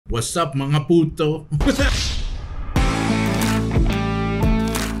What's up mga puto? 1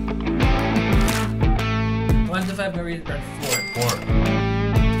 to 5 Marine Card 4.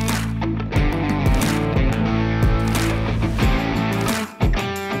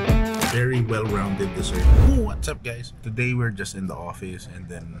 Very well-rounded dessert. Ooh, what's up guys? Today we're just in the office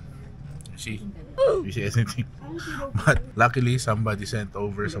and then you see anything? But luckily somebody sent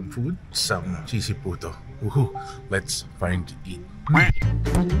over some food, some cheesy puto. Ooh, let's find to eat.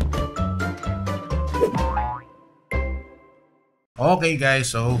 Okay guys,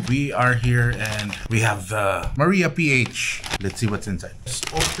 so we are here and we have the Maria PH. Let's see what's inside. Let's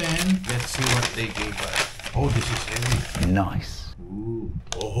open. Let's see what they gave us. Oh, this is heavy. Nice. Ooh.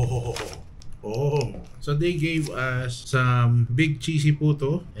 Oh. So they gave us some big cheesy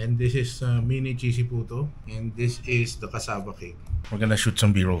puto, and this is mini cheesy puto, and this is the cassava cake. We're gonna shoot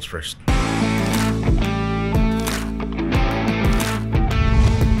some B-rolls first.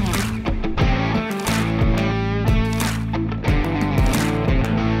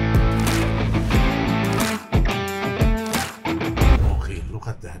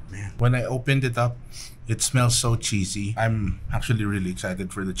 When I opened it up, it smells so cheesy. I'm actually really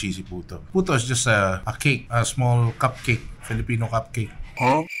excited for the cheesy puto. Puto is just a cake, a small cupcake, Filipino cupcake.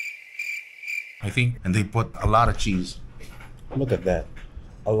 Huh? I think, and they put a lot of cheese. Look at that.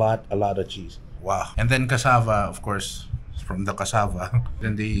 A lot of cheese. Wow. And then cassava, of course, from the cassava.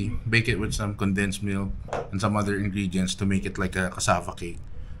 Then they bake it with some condensed milk and some other ingredients to make it like a cassava cake.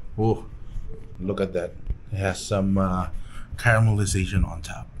 Oh, look at that. It has some caramelization on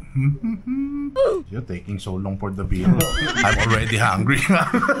top. You're taking so long for the beer. I'm already hungry.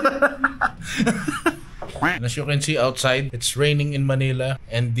 And as you can see outside, it's raining in Manila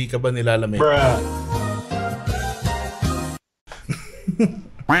and di ka ba nilalamig?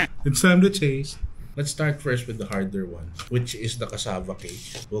 It's time to taste. Let's start first with the harder one, which is the cassava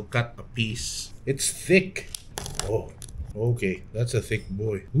cake. We'll cut a piece. It's thick. Oh. Okay, that's a thick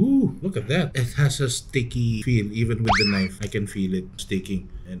boy. Ooh, look at that. It has a sticky feel. Even with the knife, I can feel it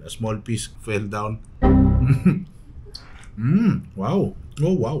sticking. And a small piece fell down. Wow.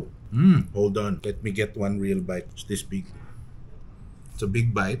 Oh, wow. Hold on. Let me get one real bite. It's this big. It's a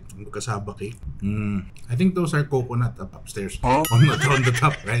big bite. Cassava cake. I think those are coconut upstairs. On the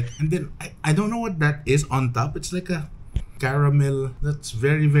top, right? And then, I don't know what that is on top. It's like a caramel that's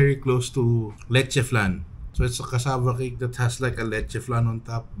very, very close to leche flan. So it's a cassava cake that has like a leche flan on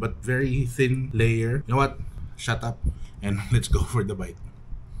top, but very thin layer. You know what? Shut up and let's go for the bite.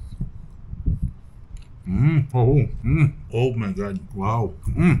 Oh my god. Wow.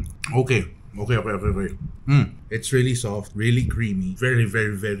 Okay. It's really soft, really creamy, very,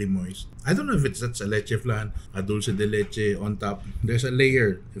 very, very moist. I don't know if that's a leche flan, a dulce de leche on top. There's a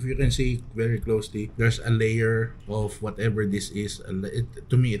layer. If you can see very closely, there's a layer of whatever this is.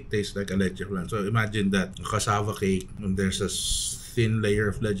 To me, it tastes like a leche flan. So imagine that, a cassava cake, and there's a thin layer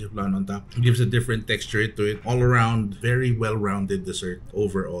of leche flan on top. It gives a different texture to it. All around, very well-rounded dessert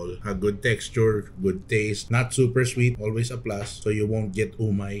overall. A good texture, good taste, not super sweet, always a plus. So you won't get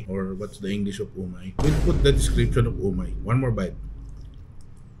umay, or what's the English of umay. We'll put the description of umay. One more bite.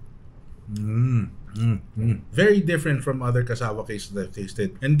 Very different from other cassava cakes that I've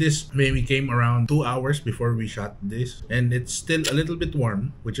tasted. And this maybe came around 2 hours before we shot this. And it's still a little bit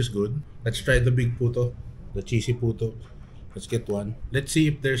warm, which is good. Let's try the big puto, the cheesy puto. Let's get one. Let's see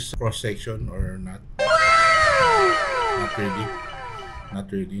if there's cross-section or not. Not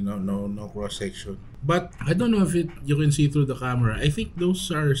really. No cross-section. But I don't know if you can see through the camera. I think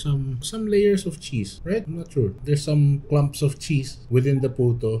those are some layers of cheese, right? I'm not sure. There's some clumps of cheese within the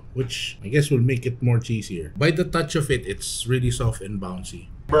puto, which I guess will make it more cheesier. By the touch of it, it's really soft and bouncy.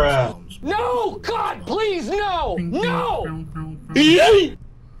 Bruh. No! God, please, no! No!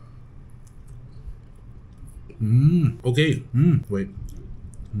 Okay. Wait.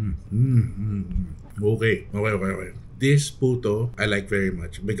 Okay. This puto I like very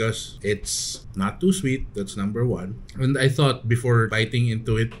much because it's not too sweet. That's number one. And I thought before biting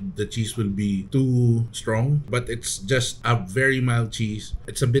into it, the cheese will be too strong, but it's just a very mild cheese.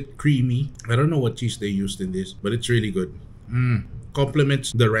 It's a bit creamy. I don't know what cheese they used in this, but it's really good.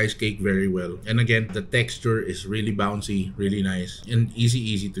 Complements the rice cake very well. And again, the texture is really bouncy, really nice, and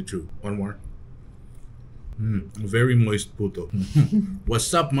easy to chew. One more. Very moist puto.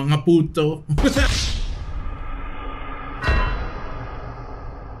 What's up mga puto?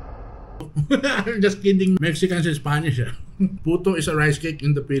 Just kidding. Mexicans and Spanish. Puto is a rice cake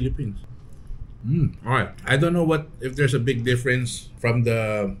in the Philippines. Alright. I don't know if there's a big difference from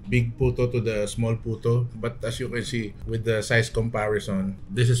the big puto to the small puto, but as you can see with the size comparison,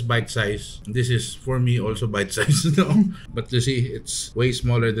 this is bite size. This is for me also bite size. No? But you see, it's way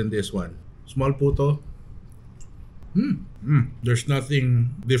smaller than this one. Small puto. There's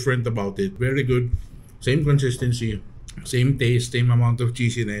nothing different about it. Very good. Same consistency, same taste, same amount of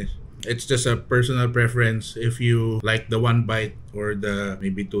cheesiness. It's just a personal preference if you like the one bite or the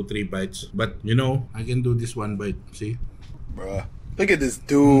maybe 2-3 bites. But you know, I can do this one bite. See? Bruh. Look at this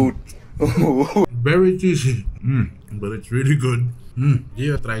dude. Very cheesy. But it's really good.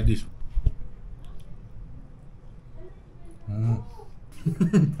 Yeah, try this.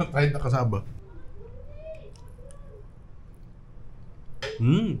 Try the cassava.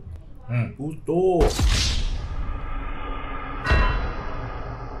 Puto.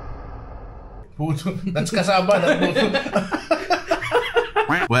 Puto. That's cassava. That's puto.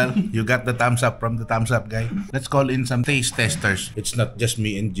 Well, you got the thumbs up from the thumbs up guy. Let's call in some taste testers. It's not just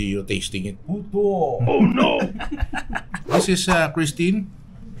me and Gio tasting it. Puto. Oh no. This is Christine.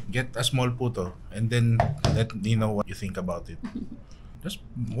 Get a small puto and then let me know what you think about it. Just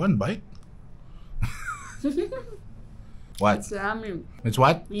one bite. What? It's yummy. It's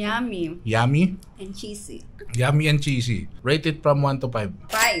what? Yummy. Yummy? And cheesy. Yummy and cheesy. Rate it from 1 to 5.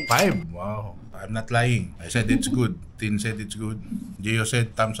 5. 5? Wow. I'm not lying. I said it's good. Tin said it's good. Gio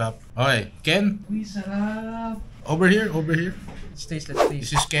said thumbs up. Okay, Ken? Uy, sarap. Over here, over here. Let's taste.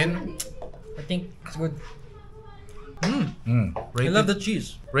 This is Ken. I think it's good. Rate I love it, the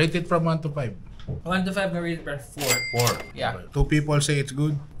cheese. Rate it from 1 to 5. 1 to 5, I rate it for 4. 4. Yeah. Okay. 2 people say it's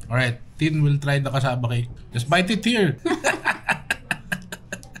good. Alright, Tin will try the cassava cake. Just bite it here.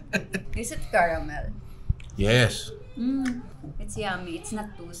 Is it caramel? Yes. It's yummy. It's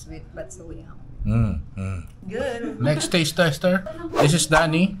not too sweet, but so yummy. Good. Next taste tester. This is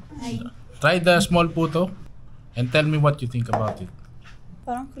Danny. Try the small puto and tell me what you think about it.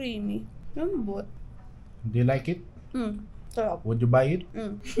 Parang creamy. Lambot. Do you like it? Sarap. Would you buy it?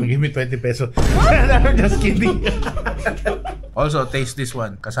 Give me 20 pesos. I'm just kidding. Also, taste this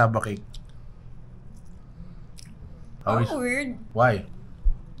one. Cassava cake. How is... weird. Why?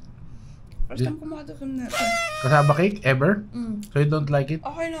 First time kumakain na ito. Cassava cake? Ever? So you don't like it?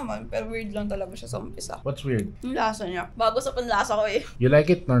 Okay naman, pero weird lang talaga siya sa umpisa. What's weird? Yung lasa niya. Bago sa panlasa ko eh. You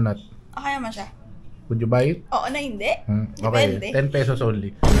like it or not? Okay naman siya. Would you buy it? Oo na hindi. Okay, Depende. 10 pesos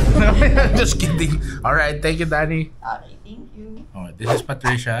only. Just kidding. Alright, thank you, Danny. Okay, thank you. Okay, this is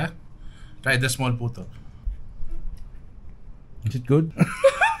Patricia. Try the small puto. Is it good?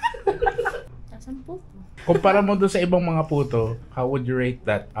 Nasaan po? Kumpara mo doon sa ibang mga puto, how would you rate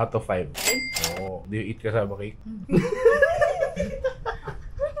that out of 5? Oh, do you eat cassava cake?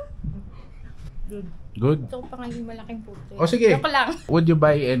 Good? Ito pa nga yung malaking puto. Oh, sige. Joke lang. Would you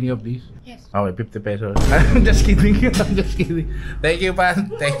buy any of these? Yes. Okay, 50 pesos. I'm just kidding. I'm just kidding. Thank you, Pan.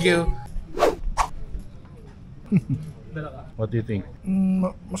 Thank you. What do you think?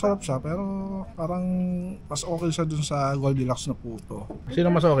 Masarap siya pero parang mas okay siya dun sa Goldilocks na puto. Sino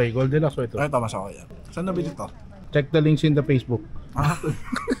mas okay? Goldilocks o ito? Ito mas okay yan. Saan nabili to? Check the links in the Facebook.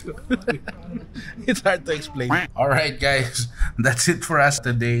 It's hard to explain. Alright guys, that's it for us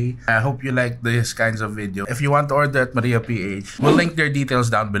today. I hope you like these kinds of videos. If you want to order at Maria PH, we'll link their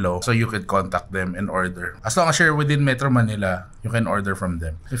details down below so you could contact them and order. As long as you're within Metro Manila, you can order from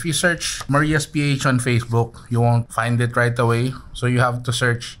them. If you search Maria's PH on Facebook, you won't find it right away. So you have to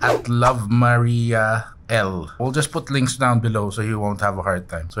search at Love Maria L. We'll just put links down below so you won't have a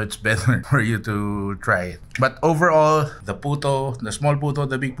hard time. So it's better for you to try it. But overall, the puto, the small puto,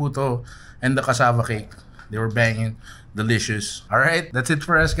 the big puto, and the cassava cake, they were banging. Delicious. Alright, that's it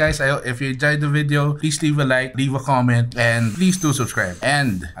for us guys. If you enjoyed the video, please leave a like, leave a comment, and please do subscribe.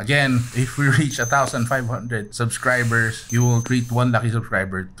 And again, if we reach 1,500 subscribers, you will treat one lucky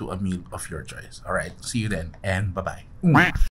subscriber to a meal of your choice. Alright, see you then, and bye-bye.